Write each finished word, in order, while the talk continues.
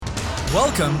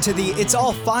Welcome to the It's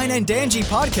All Fine and Dangy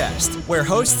podcast, where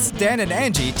hosts Dan and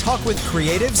Angie talk with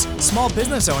creatives, small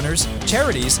business owners,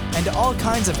 charities, and all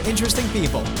kinds of interesting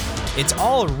people. It's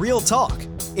all real talk.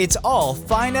 It's all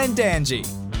fine and dangy.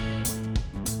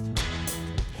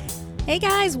 Hey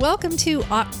guys, welcome to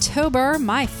October,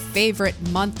 my favorite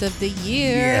month of the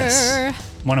year. Yes.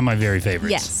 One of my very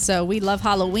favorites. Yes, so we love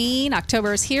Halloween.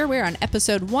 October is here. We're on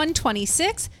episode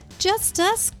 126. Just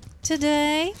us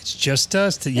today. It's just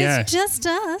us. Yeah. It's just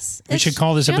us. We should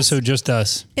call this episode Just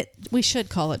Us. We should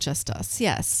call it Just Us,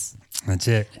 yes. That's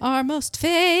it. Our most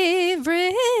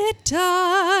favorite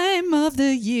time of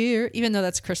the year, even though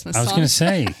that's a Christmas song. I was going to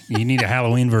say, you need a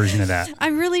Halloween version of that. I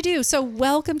really do. So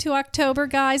welcome to October,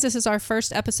 guys. This is our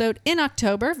first episode in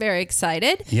October. Very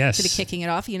excited Yes. to be kicking it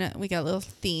off. You know, we got little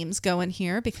themes going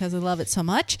here because we love it so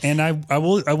much. And I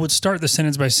would start the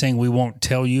sentence by saying we won't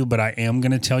tell you, but I am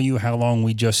going to tell you how long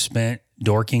we just spent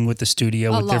dorking with the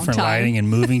studio with different lighting and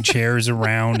moving chairs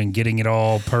around and getting it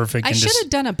all perfect. I and should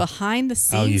have done a behind the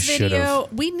scenes video.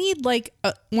 Should've. We need like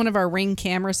one of our Ring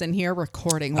cameras in here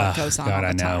recording what goes on all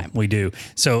the time. I know. We do.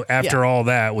 So after all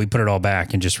that, we put it all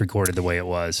back and just recorded the way it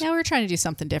was. Yeah, we're trying to do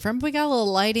something different. We got a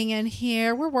little lighting in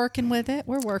here. We're working with it.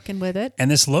 And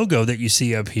this logo that you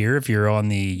see up here, if you're on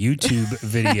the YouTube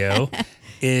video,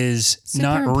 is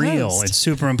not real. It's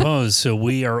superimposed. So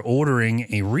we are ordering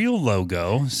a real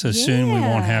logo. So soon we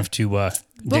won't have to...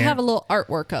 We'll have a little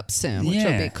artwork up soon, which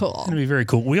will be cool. It'll be very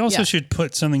cool. We also should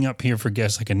put something up here for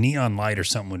guests, like a neon light or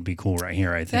something would be cool right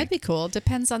here, I think. That'd be cool.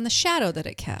 Depends on the shadow that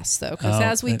it casts, though, because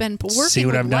as we've been working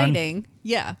with lighting...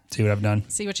 Yeah. See what I've done?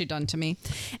 See what you've done to me.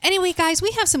 Anyway, guys,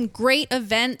 we have some great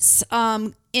events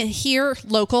here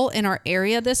local in our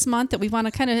area this month that we want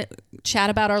to kind of chat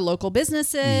about our local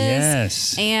businesses.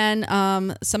 Yes. And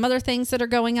some other things that are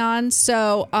going on.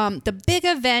 So the big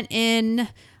event in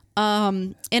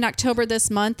October this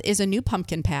month is a new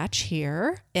pumpkin patch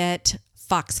here at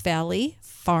Fox Valley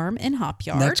Farm and Hop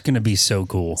Yard. That's going to be so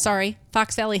cool. Sorry,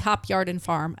 Fox Valley Hop Yard and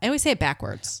Farm. I always say it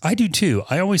backwards. I do too.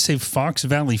 I always say Fox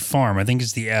Valley Farm. I think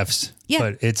it's the F's. Yeah,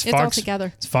 but it's all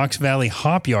together. It's Fox Valley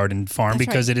Hop Yard and Farm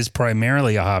because it is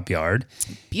primarily a hop yard.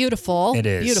 Beautiful. It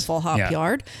is. Beautiful hop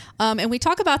yard. And we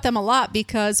talk about them a lot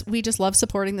because we just love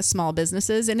supporting the small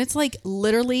businesses. And it's like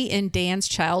literally in Dan's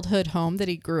childhood home that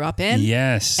he grew up in.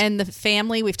 Yes. And the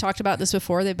family, we've talked about this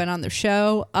before. They've been on their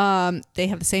show. They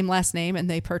have the same last name and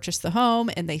they purchased the home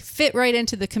and they fit right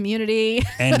into the community.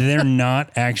 And they're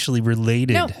not actually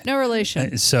related. No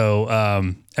relation. So,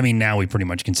 I mean, now we pretty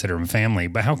much consider them family,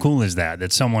 but how cool is that?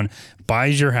 That someone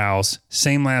buys your house,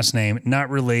 same last name, not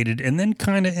related, and then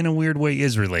kind of in a weird way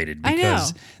is related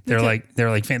because they're like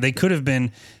they could have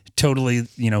been totally,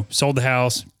 sold the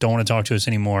house, don't want to talk to us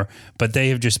anymore, but they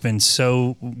have just been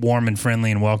so warm and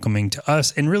friendly and welcoming to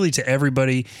us and really to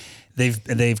everybody.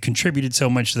 They've contributed so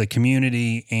much to the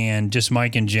community, and just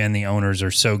Mike and Jen, the owners,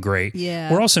 are so great.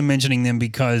 Yeah. We're also mentioning them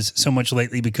because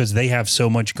they have so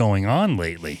much going on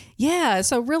lately. Yeah.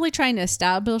 So really trying to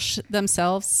establish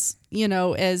themselves,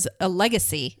 as a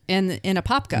legacy in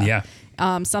Apopka. Yeah.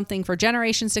 Something for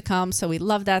generations to come. So we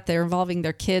love that they're involving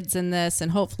their kids in this,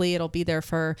 and hopefully it'll be there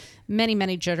for many,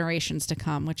 many generations to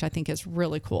come, which I think is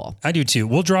really cool. I do too.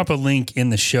 We'll drop a link in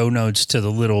the show notes to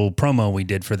the little promo we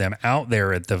did for them out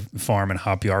there at the farm and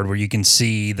hop yard, where you can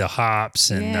see the hops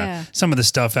and some of the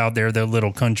stuff out there, the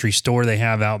little country store they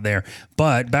have out there.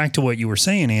 But back to what you were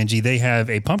saying, Angie, they have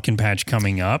a pumpkin patch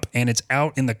coming up, and it's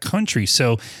out in the country.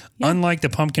 So unlike the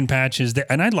pumpkin patches,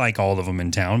 and I like all of them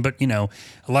in town, but a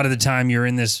lot of the time you're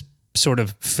in this sort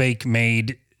of fake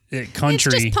made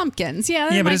country. It's just pumpkins.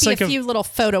 There might it's be like a few little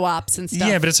photo ops and stuff.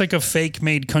 Yeah, but it's like a fake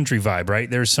made country vibe, right?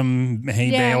 There's some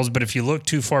hay bales, but if you look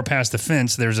too far past the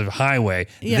fence, there's a highway.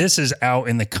 Yeah. This is out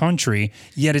in the country,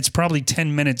 yet it's probably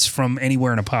 10 minutes from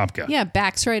anywhere in Apopka. Yeah,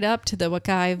 backs right up to the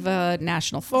Wekiva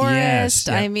National Forest. Yes,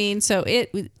 I mean, so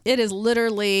it is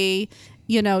literally...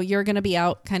 you're going to be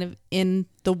out kind of in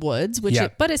the woods,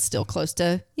 but it's still close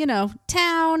to,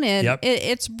 town. And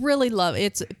it's really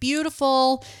it's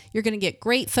beautiful. You're going to get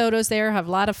great photos there, have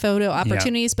a lot of photo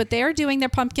opportunities, but they're doing their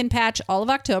pumpkin patch all of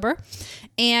October.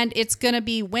 And it's going to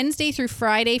be Wednesday through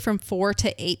Friday from 4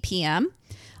 to 8 p.m.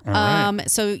 Right.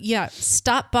 So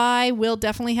stop by. We'll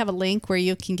definitely have a link where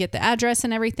you can get the address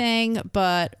and everything,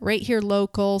 but right here,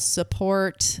 local,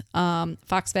 support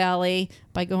Fox Valley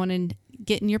by going and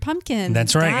getting your pumpkins.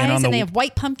 That's right. Guys. And they have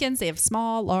white pumpkins. They have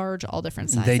small, large, all different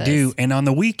sizes. They do. And on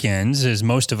the weekends, as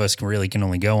most of us really can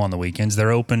only go on the weekends,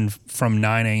 they're open from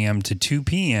 9 a.m. to 2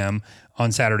 p.m.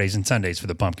 on Saturdays and Sundays for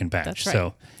the pumpkin patch. That's right.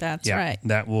 So that's right.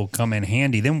 That will come in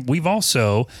handy. Then we've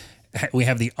also we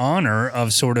have the honor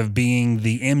of sort of being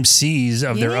the MCs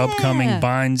of their upcoming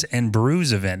Binds and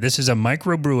Brews event. This is a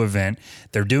microbrew event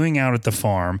they're doing out at the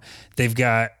farm. They've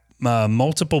got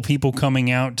multiple people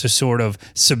coming out to sort of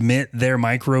submit their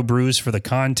microbrews for the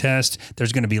contest.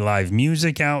 There's going to be live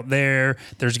music out there.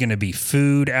 There's going to be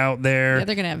food out there. Yeah,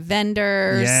 they're going to have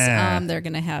vendors. Yeah. They're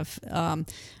going to have,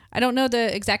 I don't know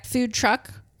the exact food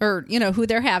truck or, who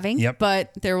they're having,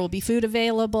 but there will be food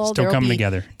available. Still coming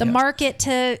together. The market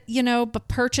to,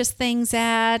 purchase things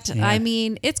at. Yeah. I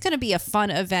mean, it's going to be a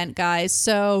fun event, guys.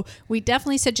 So we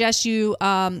definitely suggest you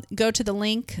go to the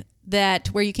link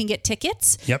where you can get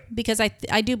tickets. Yep. Because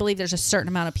I do believe there's a certain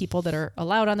amount of people that are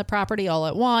allowed on the property all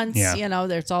at once. Yeah.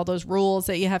 There's all those rules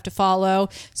that you have to follow.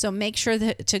 So make sure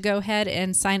to go ahead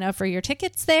and sign up for your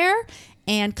tickets there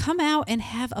and come out and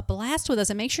have a blast with us.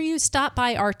 And make sure you stop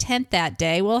by our tent that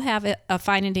day. We'll have a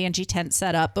Fine and Dangy tent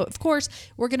set up. But of course,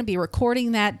 we're going to be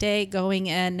recording that day, going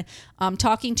and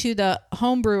talking to the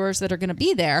home brewers that are going to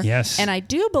be there. Yes. And I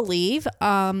do believe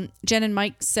Jen and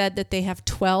Mike said that they have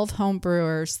 12 home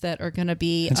brewers that are going to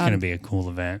be... It's going to be a cool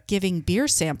event. Giving beer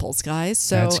samples, guys.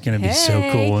 So that's going to be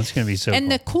so cool. It's going to be so cool.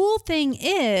 And the cool thing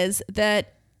is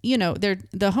that,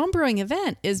 the home brewing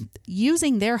event is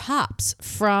using their hops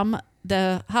from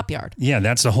the hop yard. Yeah,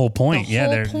 that's the whole point. The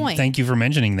whole point. Thank you for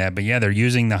mentioning that. But yeah, they're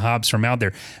using the hops from out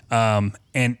there.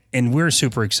 And we're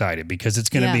super excited because it's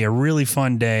going to be a really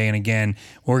fun day. And again,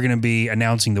 we're going to be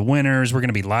announcing the winners. We're going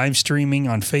to be live streaming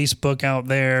on Facebook out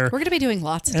there. We're going to be doing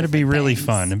lots of It'll be really things.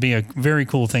 fun. It'll be a very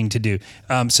cool thing to do.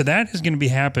 So that is going to be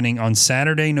happening on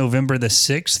Saturday, November the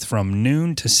 6th from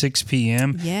noon to 6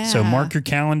 p.m. Yeah. So mark your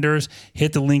calendars.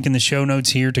 Hit the link in the show notes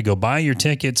here to go buy your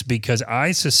tickets because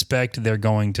I suspect they're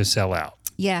going to sell out.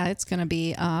 Yeah, it's going to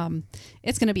be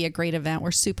a great event.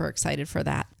 We're super excited for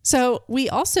that. So we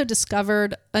also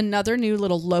discovered another new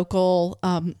little local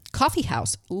coffee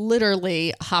house,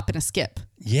 literally hop and a skip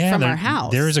from our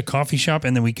house. There is a coffee shop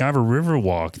in the Wekiva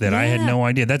Riverwalk that I had no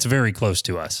idea. That's very close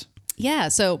to us. Yeah,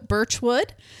 so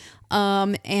Birchwood,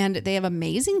 and they have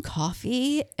amazing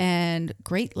coffee and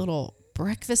great little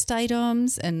breakfast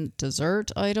items and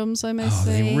dessert items, I may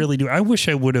say. They really do. I wish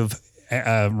I would have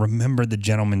remember the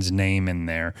gentleman's name in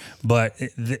there, but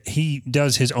he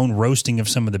does his own roasting of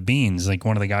some of the beans, like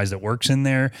one of the guys that works in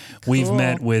there. Cool. We've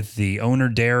met with the owner,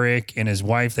 Derek, and his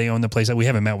wife. They own the place. We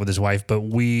haven't met with his wife, but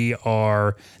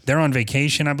they're on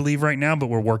vacation, I believe, right now, but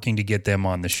we're working to get them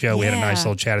on the show. Yeah. We had a nice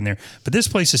little chat in there. But this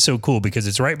place is so cool because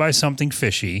it's right by Something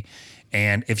Fishy.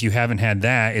 And if you haven't had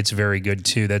that, it's very good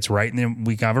too. That's right in the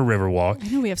Wekiva Riverwalk. I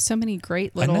know we have so many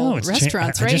great little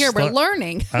restaurants right here. We're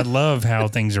learning. I love how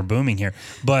things are booming here.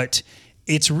 But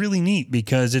it's really neat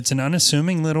because it's an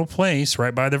unassuming little place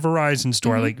right by the Verizon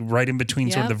store, like right in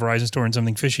between sort of the Verizon store and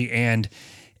Something Fishy. And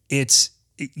it's,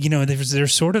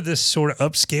 there's sort of this sort of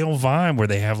upscale vibe where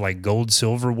they have like gold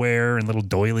silverware and little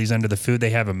doilies under the food.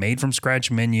 They have a made from scratch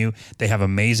menu. They have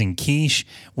amazing quiche.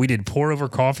 We did pour over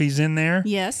coffees in there.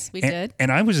 Yes, we did.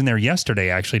 And I was in there yesterday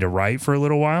actually to write for a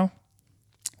little while.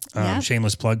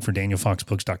 Shameless plug for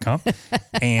DanielFoxBooks.com.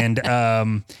 And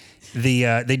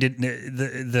they did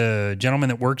the gentleman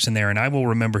that works in there, and I will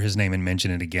remember his name and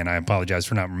mention it again. I apologize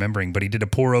for not remembering, but he did a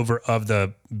pour over of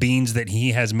the beans that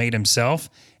he has made himself.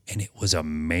 And it was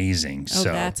amazing. Oh,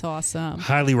 so that's awesome.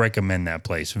 Highly recommend that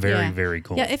place. Very, very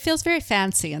cool. Yeah, it feels very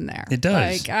fancy in there. It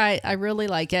does. Like I really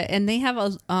like it. And they have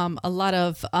a lot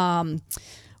of how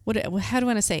do I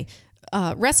want to say?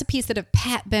 Recipes that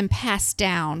have been passed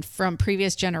down from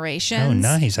previous generations. Oh,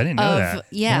 nice. I didn't know that.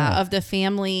 Yeah, of the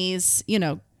families,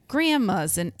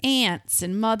 grandmas and aunts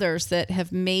and mothers that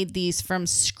have made these from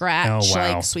scratch,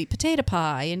 like sweet potato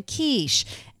pie and quiche.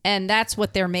 And that's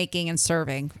what they're making and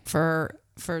serving for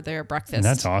their breakfast. And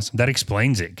that's awesome. That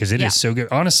explains it because it is so good.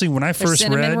 Honestly, when I first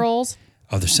read... cinnamon rolls.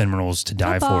 Oh, the cinnamon rolls to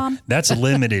die for. That's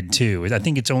limited too. I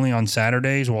think it's only on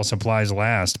Saturdays while supplies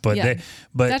last. But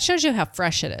that shows you how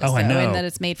fresh it is. I know. And that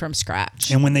it's made from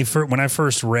scratch. And when I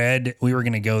first read, we were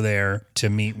going to go there to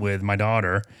meet with my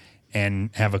daughter and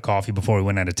have a coffee before we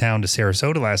went out of town to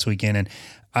Sarasota last weekend. And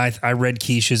I read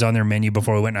quiches on their menu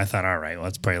before we went, and I thought, all right, well,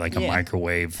 it's probably like a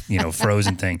microwave,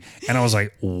 frozen thing. And I was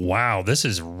like, wow, this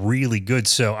is really good.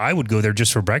 So I would go there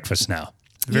just for breakfast now.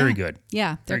 Very good.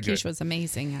 Yeah, their quiche was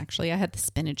amazing, actually. I had the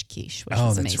spinach quiche, which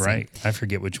was amazing. Oh, that's right. I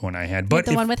forget which one I had. But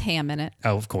the one with ham in it.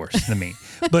 Oh, of course, the meat.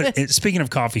 But speaking of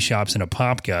coffee shops in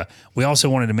Apopka, we also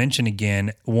wanted to mention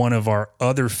again, one of our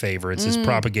other favorites is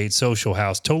Propagate Social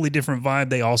House. Totally different vibe.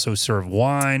 They also serve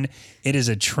wine. It is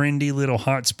a trendy little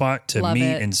hot spot to meet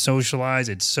and socialize.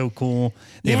 It's so cool.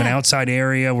 They have an outside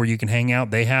area where you can hang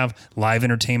out. They have live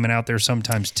entertainment out there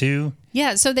sometimes too.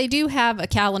 Yeah, so they do have a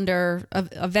calendar,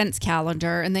 events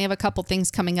calendar, and they have a couple things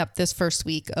coming up this first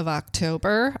week of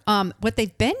October. What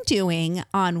they've been doing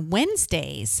on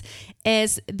Wednesdays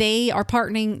is they are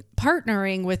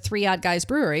partnering with Three Odd Guys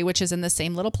Brewery, which is in the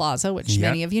same little plaza, which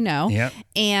many of you know. Yep.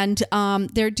 And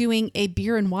they're doing a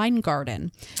beer and wine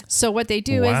garden. So what they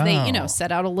do is they,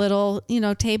 set out a little,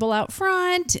 table out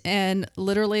front and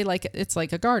literally it's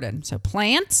like a garden. So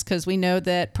plants, because we know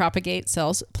that Propagate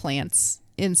sells plants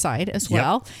inside as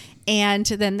well. And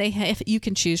then you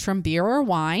can choose from beer or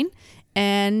wine.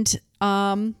 And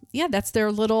that's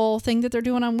their little thing that they're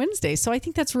doing on Wednesday. So I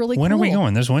think that's really cool. When are we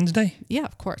going? This Wednesday? Yeah,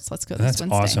 of course. Let's go this Wednesday.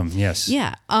 That's awesome. Yes.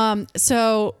 Yeah.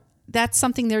 So that's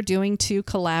something they're doing to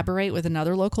collaborate with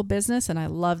another local business. And I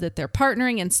love that they're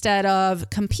partnering instead of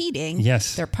competing.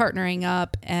 Yes. They're partnering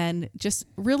up and just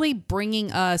really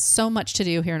bringing us so much to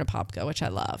do here in Apopka, which I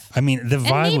love. I mean, the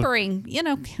vibe. And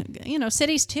neighboring,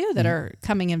 cities too that are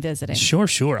coming and visiting.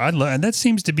 Sure. And that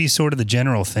seems to be sort of the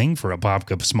general thing for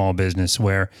Apopka small business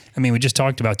where, we just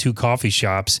talked about 2 coffee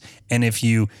shops. And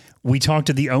we talked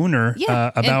to the owner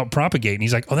about Propagate, and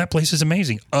he's like, "Oh, that place is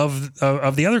amazing." Of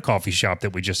the other coffee shop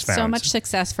that we just found, so much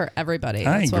success for everybody.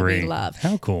 That's what we love.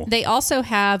 How cool! They also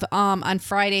have on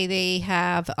Friday they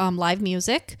have live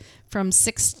music from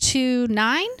 6 to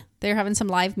 9. They're having some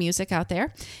live music out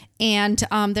there. And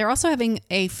they're also having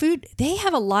they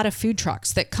have a lot of food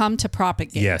trucks that come to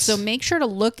Propagate. Yes. So make sure to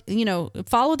look,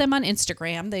 follow them on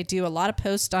Instagram. They do a lot of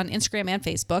posts on Instagram and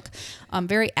Facebook.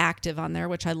 Very active on there,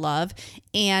 which I love.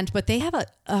 But they have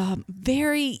a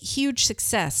very huge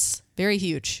success. Very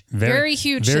huge. Very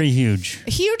huge. Very huge.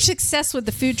 Huge success with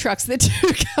the food trucks that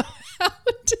do come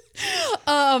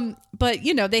out. But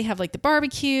they have like the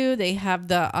barbecue. They have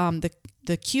the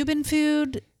Cuban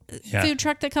food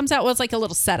truck that comes out. Well, it's like a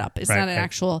little setup. It's not an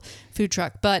actual food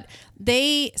truck, but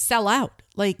they sell out.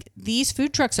 Like these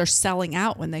food trucks are selling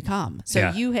out when they come.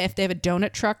 So if they have a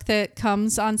donut truck that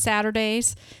comes on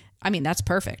Saturdays, that's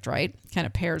perfect, right? Kind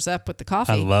of pairs up with the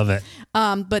coffee. I love it.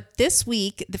 But this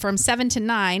week from 7 to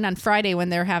 9 on Friday when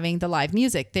they're having the live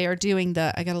music, they are doing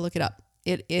I got to look it up.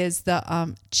 It is the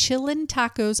Chillin'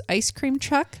 Tacos ice cream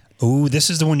truck. Oh, this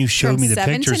is the one you showed me the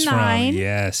 7 pictures to 9. from.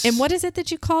 Yes. And what is it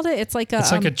that you called it? It's like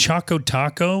a Choco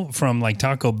Taco from like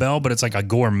Taco Bell, but it's like a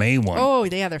gourmet one. Oh,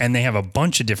 yeah. And they have a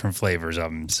bunch of different flavors of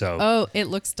them. So. Oh, it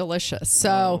looks delicious.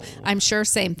 So I'm sure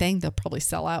same thing. They'll probably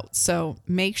sell out. So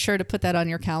make sure to put that on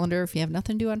your calendar if you have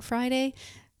nothing to do on Friday.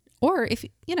 Or if,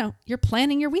 you're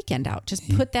planning your weekend out, just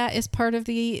put that as part of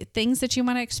the things that you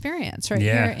want to experience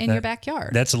here in your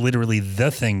backyard. That's literally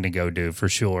the thing to go do for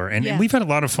sure. And we've had a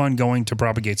lot of fun going to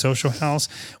Propagate Social House.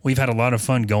 We've had a lot of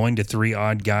fun going to Three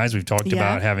Odd Guys. We've talked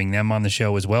about having them on the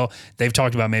show as well. They've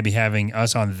talked about maybe having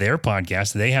us on their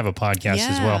podcast. They have a podcast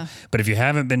as well. But if you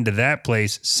haven't been to that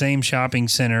place, same shopping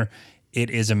center,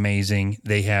 it is amazing.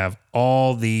 They have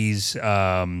all these,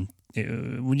 what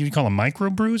do you call them,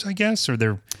 microbrews, I guess? Or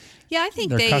they're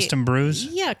custom brews?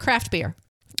 Yeah, craft beer.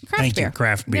 Thank you,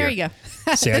 craft beer. There you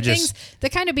go. See, the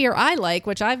kind of beer I like,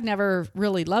 which I've never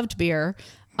really loved beer.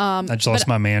 I just lost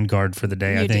my man card for the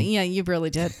day, I think. Yeah, you really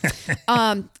did.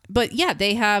 But yeah,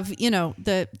 they have,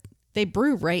 they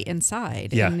brew right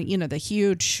inside. Yeah. And, the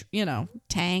huge,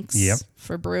 tanks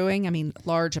for brewing.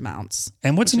 Large amounts.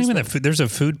 And what's the name of that food? There's a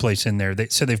food place in there.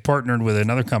 So they've partnered with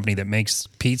another company that makes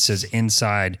pizzas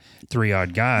inside Three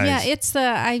Odd Guys. Yeah, it's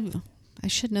I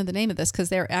should know the name of this because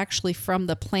they're actually from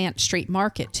the Plant Street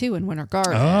Market too in Winter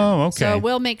Garden. Oh, okay. So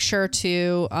we'll make sure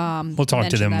to we'll talk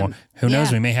to them more. Who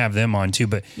knows? We may have them on too.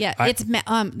 But it's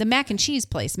the mac and cheese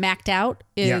place. Macked Out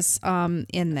is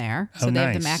in there. So they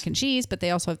have the mac and cheese, but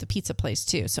they also have the pizza place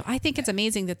too. So I think it's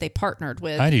amazing that they partnered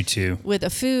with. I do too. With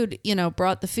a food,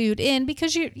 brought the food in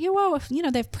because you always,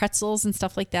 they have pretzels and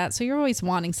stuff like that. So you're always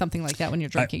wanting something like that when you're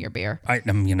drinking your beer.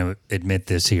 I'm going to admit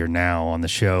this here now on the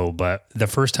show, but the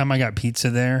first time I got pizza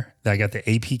there, I got the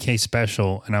APK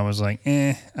special, and I was like,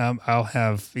 I'll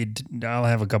have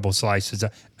a couple of slices.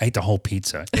 I ate the whole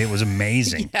pizza. It was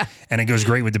amazing, and it goes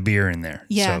great with the beer in there.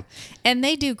 Yeah, so. And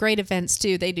they do great events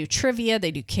too. They do trivia,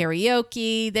 they do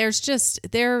karaoke.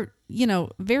 They're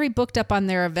very booked up on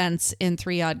their events in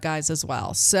Three Odd Guys as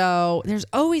well. So there's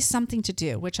always something to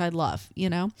do, which I love,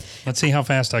 Let's see how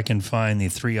fast I can find the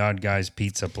Three Odd Guys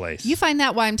pizza place. You find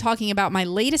that while I'm talking about my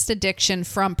latest addiction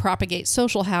from Propagate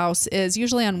Social House is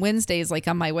usually on Wednesdays, like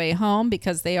on my way home,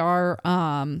 because they're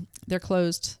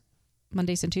closed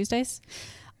Mondays and Tuesdays.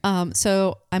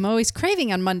 So I'm always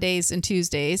craving on Mondays and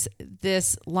Tuesdays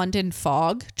this London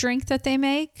Fog drink that they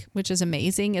make, which is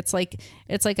amazing. It's like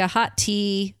a hot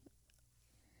tea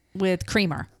with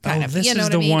creamer, kind of. This you know is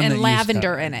what the I mean? one And that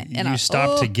lavender in it. And you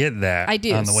stop to get that I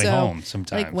do. on the way home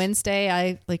sometimes. Like Wednesday,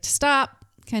 I like to stop.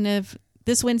 Kind of.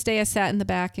 This Wednesday, I sat in the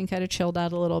back and kind of chilled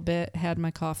out a little bit. Had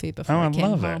my coffee before I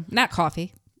came home. Not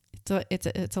coffee.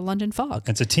 It's a London Fog.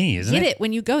 It's a tea, isn't it? Get it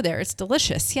when you go there. It's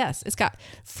delicious. Yes, it's got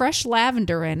fresh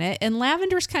lavender in it, and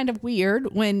lavender's kind of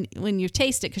weird when you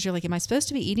taste it because you're like, am I supposed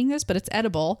to be eating this? But it's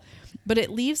edible. But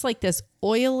it leaves like this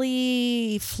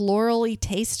oily, florally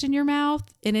taste in your mouth,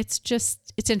 and it's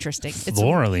interesting.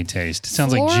 Florally taste. It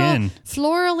sounds like gin.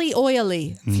 Florally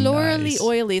oily. Florally Nice.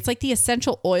 oily. It's like the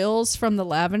essential oils from the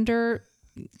lavender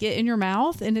get in your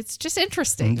mouth, and it's just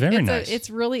interesting. Very nice. It's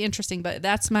really interesting, but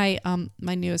that's my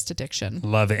my newest addiction.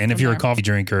 Love it. And if you're a coffee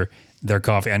drinker, their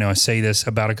coffee, I know I say this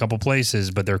about a couple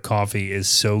places, but their coffee is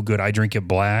so good. I drink it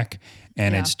black,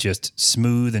 and it's just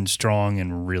smooth and strong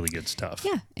and really good stuff.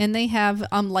 Yeah, and they have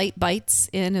light bites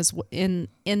in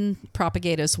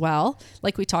Propagate as well.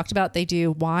 Like we talked about, they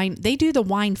do wine. They do the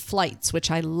wine flights,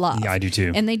 which I love. Yeah, I do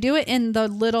too. And they do it in the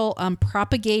little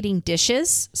propagating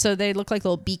dishes, so they look like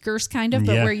little beakers, kind of,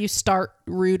 but where you start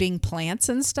rooting plants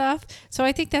and stuff. So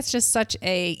I think that's just such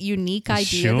a unique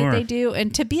idea that they do,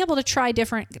 and to be able to try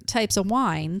different types of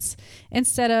wines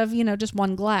instead of just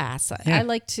one glass. Yeah. I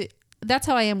like to. That's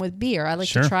how I am with beer. I like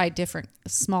to try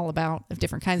small amount of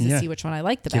different kinds and see which one I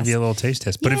like the best. Give you a little taste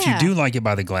test. But if you do like it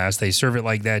by the glass, they serve it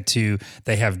like that too.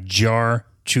 They have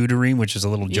charcuterie, which is a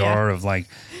little jar of like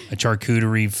a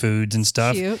charcuterie foods and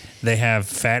stuff. Cute. They have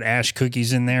fat ash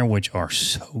cookies in there, which are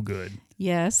so good.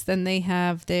 Yes. Then they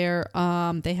have their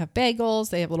they have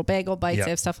bagels. They have little bagel bites. They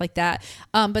have stuff like that.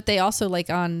 But they also like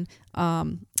on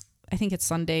I think it's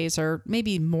Sundays or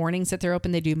maybe mornings that they're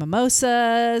open. They do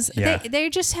mimosas. Yeah. They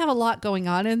just have a lot going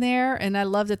on in there. And I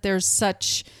love that there's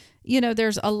such,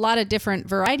 there's a lot of different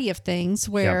variety of things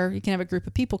where you can have a group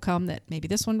of people come that maybe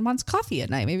this one wants coffee at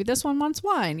night. Maybe this one wants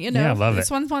wine, Yeah, I love this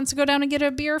one wants to go down and get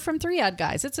a beer from Three Odd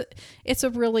Guys. It's a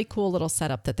really cool little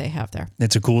setup that they have there.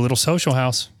 It's a cool little social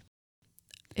house.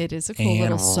 It is a cool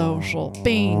little social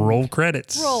thing. Roll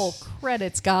credits. Roll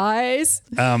credits, guys.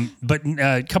 But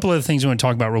a couple of things we want to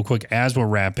talk about real quick as we're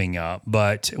wrapping up.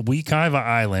 But Wekiva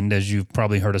Island, as you've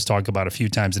probably heard us talk about a few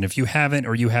times, and if you haven't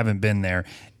or you haven't been there,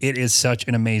 it is such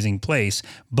an amazing place.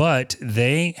 But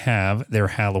they have their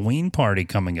Halloween party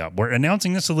coming up. We're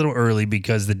announcing this a little early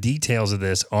because the details of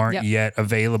this aren't yet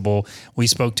available. We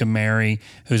spoke to Mary,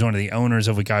 who's one of the owners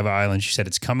of Wekiva Island. She said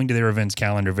it's coming to their events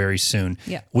calendar very soon.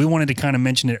 Yeah. We wanted to kind of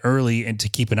mention it early and to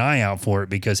keep an eye out for it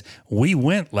because we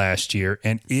went last year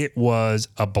and it was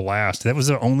a blast. That was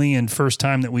the only and first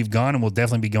time that we've gone, and we'll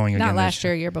definitely be going again. Not last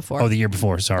year, year before. Oh, the year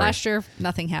before. Sorry. Last year,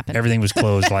 nothing happened. Everything was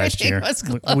closed last year. Was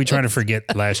closed. We try to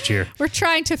forget last year. We're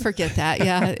trying to forget that.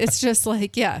 Yeah. It's just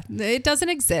like, it doesn't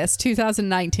exist.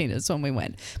 2019 is when we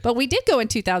went. But we did go in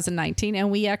 2019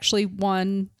 and we actually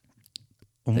won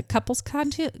the couples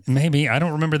contest. Maybe. I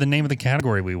don't remember the name of the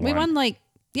category we won. We won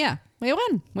we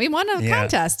won. We won a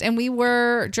contest, and we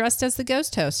were dressed as the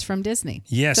ghost host from Disney.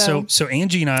 Yeah, so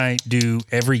Angie and I do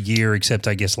every year, except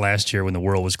I guess last year when the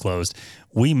world was closed,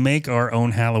 we make our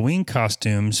own Halloween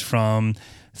costumes from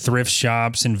thrift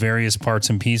shops and various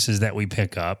parts and pieces that we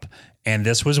pick up. And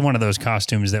this was one of those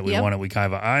costumes that we won at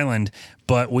Wekiva Island.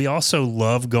 But we also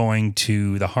love going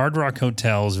to the Hard Rock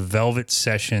Hotel's Velvet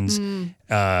Sessions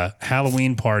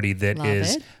Halloween party that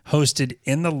is hosted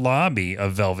in the lobby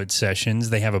of Velvet Sessions.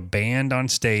 They have a band on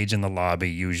stage in the lobby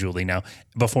usually. Now,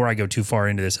 before I go too far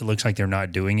into this, it looks like they're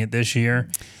not doing it this year,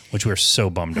 which we're so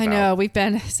bummed about. I know. We've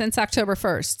been since October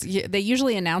 1st. They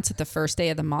usually announce it the first day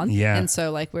of the month. Yeah. And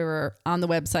so like we were on the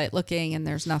website looking and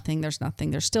there's nothing.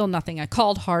 There's still nothing. I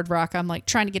called Hard Rock. I'm like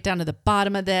trying to get down to the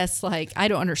bottom of this. Like, I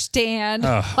don't understand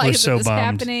why we're is so this bummed.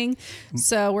 happening.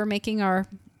 So we're making our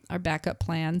backup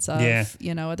plans of,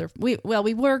 we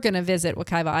were going to visit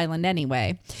Wekiva Island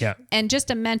anyway. Yeah. And just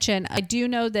to mention, I do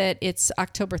know that it's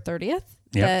October 30th.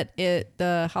 That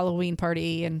the Halloween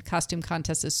party and costume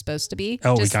contest is supposed to be.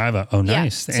 Wekiva. Oh,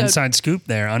 nice. Yeah. The inside scoop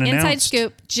there, unannounced. Inside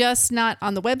scoop, just not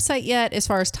on the website yet as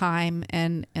far as time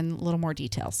and a little more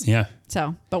details. Yeah.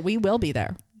 So, but we will be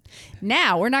there.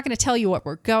 Now, we're not going to tell you what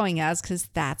we're going as because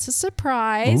that's a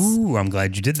surprise. Ooh, I'm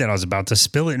glad you did that. I was about to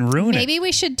spill it and ruin it. Maybe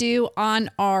we should do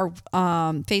on our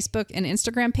Facebook and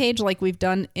Instagram page like we've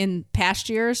done in past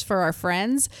years for our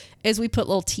friends is we put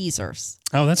little teasers.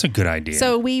 Oh, that's a good idea.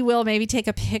 So we will maybe take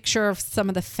a picture of some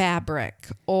of the fabric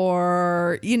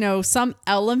or, some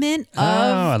element of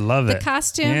I love the it.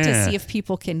 costume to see if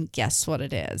people can guess what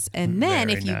it is. And then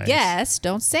if you guess,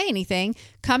 don't say anything,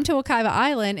 come to Wekiwa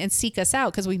Island and seek us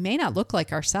out because we may not look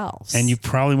like ourselves. And you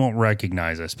probably won't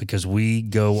recognize us because we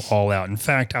go all out. In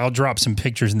fact, I'll drop some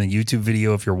pictures in the YouTube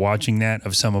video if you're watching that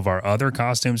of some of our other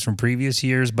costumes from previous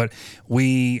years. But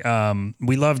we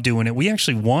love doing it. We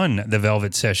actually won the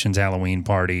Velvet Sessions Halloween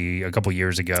party a couple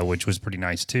years ago, which was pretty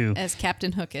nice too. As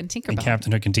Captain Hook and Tinkerbell.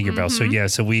 Mm-hmm.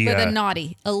 So we with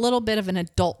a little bit of an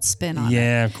adult spin on it.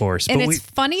 Yeah, of course. And it's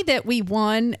funny that we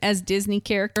won as Disney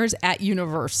characters at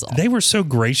Universal. They were so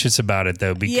gracious about it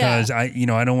though, because I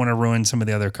don't want to ruin some of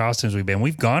the other costumes we've been.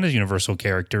 We've gone as Universal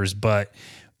characters, but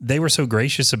they were so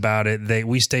gracious about it.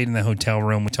 We stayed in the hotel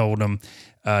room. We told them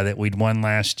that we'd won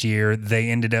last year. They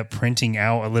ended up printing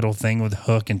out a little thing with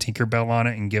Hook and Tinkerbell on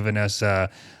it and giving us a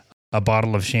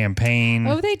bottle of champagne.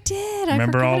 Oh, they did.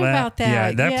 Remember all that? About that.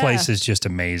 Yeah, that place is just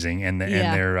amazing, and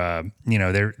their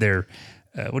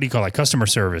what do you call it? Customer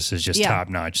service is just top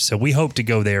notch. So we hope to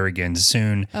go there again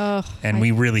soon,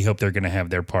 we really hope they're going to have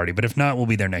their party. But if not, we'll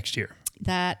be there next year.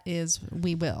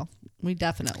 We will. We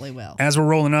definitely will. As we're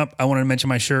rolling up, I wanted to mention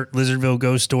my shirt, Lizardville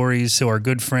Ghost Stories. So our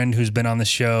good friend who's been on the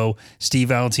show, Steve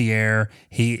Altier,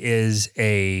 he is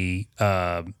a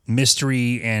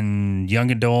mystery and young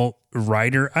adult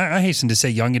writer. I hasten to say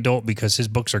young adult because his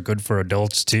books are good for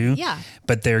adults too. Yeah.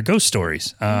 But they're ghost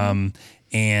stories.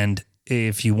 And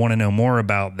if you want to know more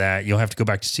about that, you'll have to go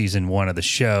back to season 1 of the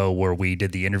show where we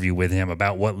did the interview with him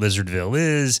about what Lizardville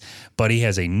is. But he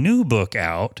has a new book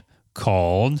out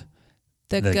called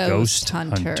The Ghost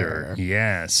Hunter.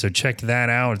 Yeah, so check that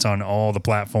out. It's on all the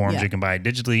platforms. Yeah. You can buy it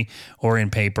digitally or in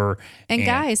paper. And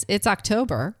guys, it's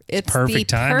October. It's perfect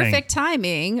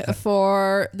timing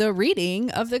for the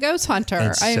reading of The Ghost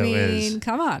Hunter.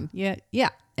 Come on. Yeah.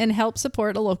 And help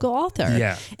support a local author.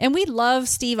 Yeah. And we love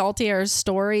Steve Altier's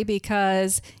story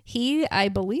because he, I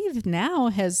believe, now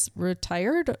has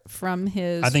retired from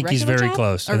his. I think he's very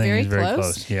close. Very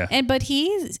close. Yeah. But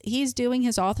he's doing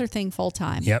his author thing full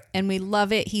time. Yep. And we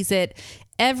love it. He's at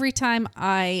every time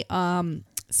I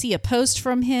see a post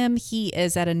from him, he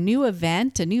is at a new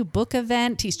book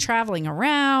event. He's traveling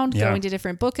around, going to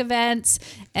different book events,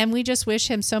 and we just wish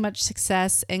him so much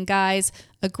success. And guys,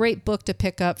 a great book to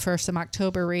pick up for some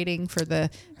October reading for the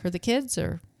kids,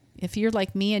 or if you're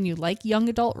like me and you like young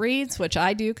adult reads, which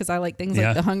I do because I like things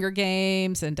like The Hunger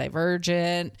Games and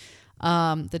Divergent.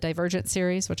 The Divergent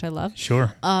series, which I love.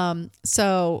 Sure.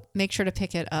 So make sure to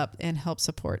pick it up and help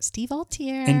support Steve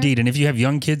Altier. Indeed. And if you have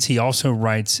young kids, he also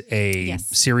writes a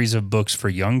series of books for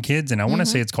young kids. And I want to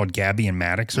say it's called Gabby and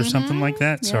Maddox or something like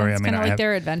that. Yeah, Sorry, it's kind of like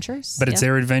their adventures. But it's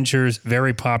their adventures,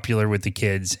 very popular with the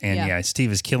kids. And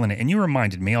Steve is killing it. And you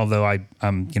reminded me, although I'm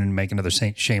going to make another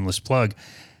shameless plug,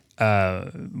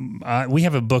 we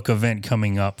have a book event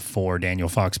coming up for Daniel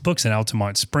Fox Books in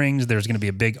Altamont Springs. There's going to be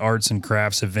a big arts and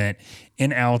crafts event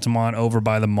in Altamont over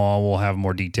by the mall. We'll have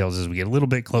more details as we get a little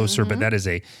bit closer, but that is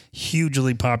a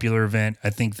hugely popular event.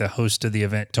 I think the host of the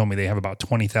event told me they have about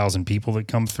 20,000 people that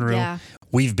come through. Yeah.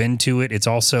 We've been to it. It's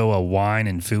also a wine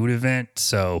and food event,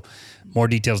 so more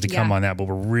details to come on that, but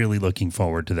we're really looking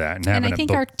forward to that. And I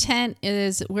think our tent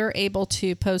is, we're able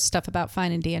to post stuff about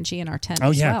Fine and Dangy in our tent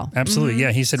as well. Absolutely.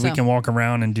 Yeah, he said we can walk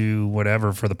around and do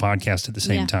whatever for the podcast at the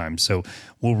same time. So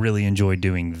we'll really enjoy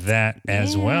doing that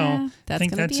as well. I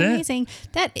think that's be amazing.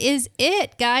 That is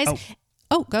it, guys.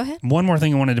 Oh, go ahead. One more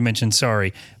thing I wanted to mention,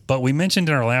 sorry. But we mentioned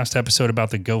in our last episode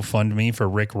about the GoFundMe for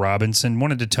Rick Robinson.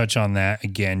 Wanted to touch on that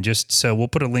again, just so we'll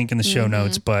put a link in the show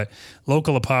notes. But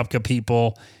local Apopka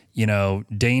people,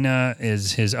 Dana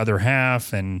is his other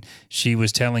half, and she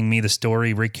was telling me the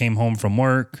story. Rick came home from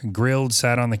work, grilled,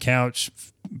 sat on the couch,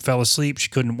 fell asleep. She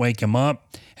couldn't wake him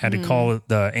up, had to call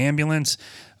the ambulance.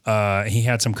 He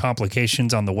had some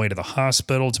complications on the way to the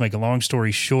hospital. To make a long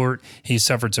story short, he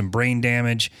suffered some brain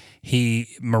damage.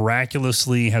 He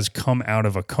miraculously has come out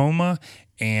of a coma,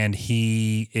 and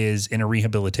he is in a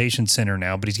rehabilitation center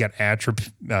now, but he's got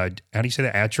atrophy. How do you say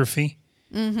that? Atrophy?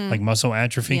 Like muscle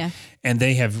atrophy. Yeah. And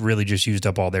they have really just used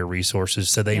up all their resources.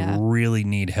 So they really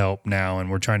need help now.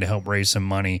 And we're trying to help raise some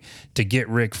money to get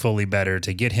Rick fully better,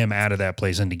 to get him out of that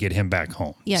place and to get him back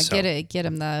home. Yeah, so, get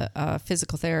him the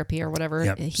physical therapy or whatever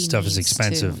he needs. Stuff is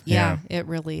expensive. Yeah, it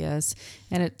really is.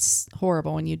 And it's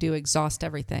horrible when you do exhaust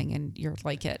everything and you're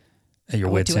like at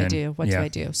what do I do? What do I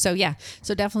do? So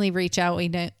so definitely reach out. We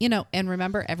know, and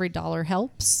remember, every dollar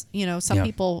helps. Some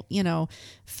people,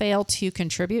 fail to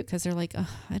contribute because they're like, oh,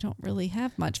 I don't really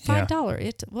have much.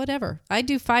 $5, whatever. I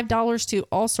do $5 to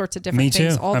all sorts of different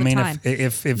things all the time.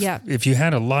 If you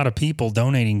had a lot of people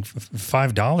donating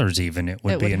 $5 even, it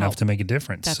would be enough to make a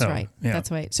difference. That's right. Yeah. That's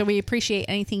right. So we appreciate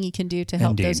anything you can do to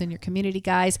help those in your community,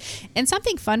 guys. And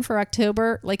something fun for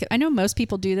October, like I know most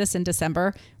people do this in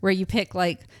December, where you pick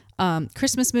like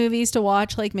Christmas movies to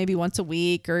watch like maybe once a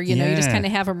week, or you just kind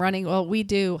of have them running. Well, we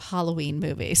do Halloween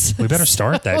movies. We better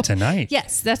start that tonight.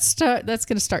 Yes, that's going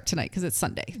to start tonight because it's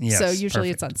Sunday. Yes, so usually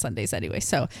it's on Sundays anyway.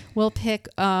 So we'll pick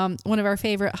one of our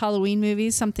favorite Halloween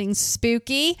movies, something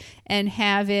spooky, and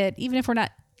have it, even if we're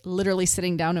not literally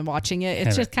sitting down and watching it,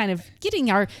 it's just kind of getting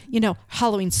our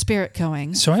Halloween spirit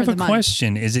going. So I have a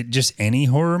question. Is it just any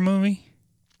horror movie?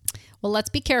 Well, let's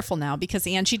be careful now because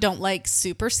Angie don't like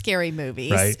super scary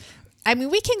movies. Right. I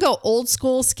mean, we can go old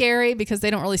school scary because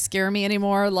they don't really scare me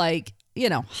anymore. Like,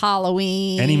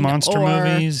 Halloween. Any monster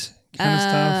movies kind of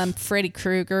stuff? Freddy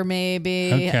Krueger, maybe.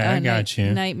 Okay, I got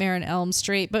you. Nightmare on Elm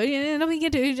Street. But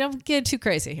don't get too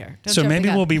crazy here. So maybe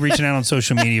we'll be reaching out on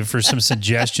social media for some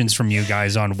suggestions from you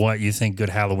guys on what you think good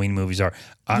Halloween movies are.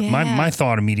 My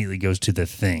thought immediately goes to The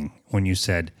Thing when you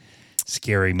said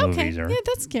scary movies. Okay.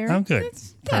 That's scary. Oh, good.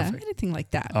 Perfect. Anything like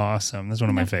that. Awesome. That's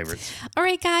one of my favorites. All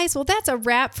right, guys. Well, that's a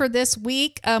wrap for this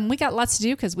week. We got lots to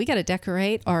do because we got to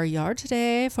decorate our yard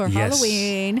today for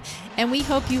Halloween. And we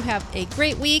hope you have a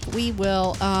great week. We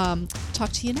will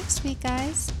talk to you next week,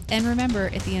 guys. And remember,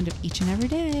 at the end of each and every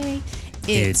day,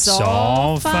 it's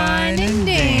all fine and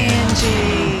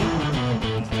dandy.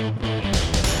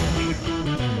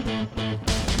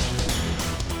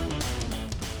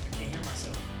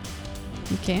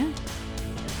 You can.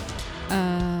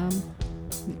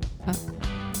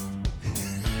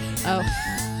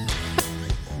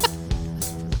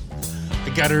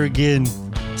 I got her again.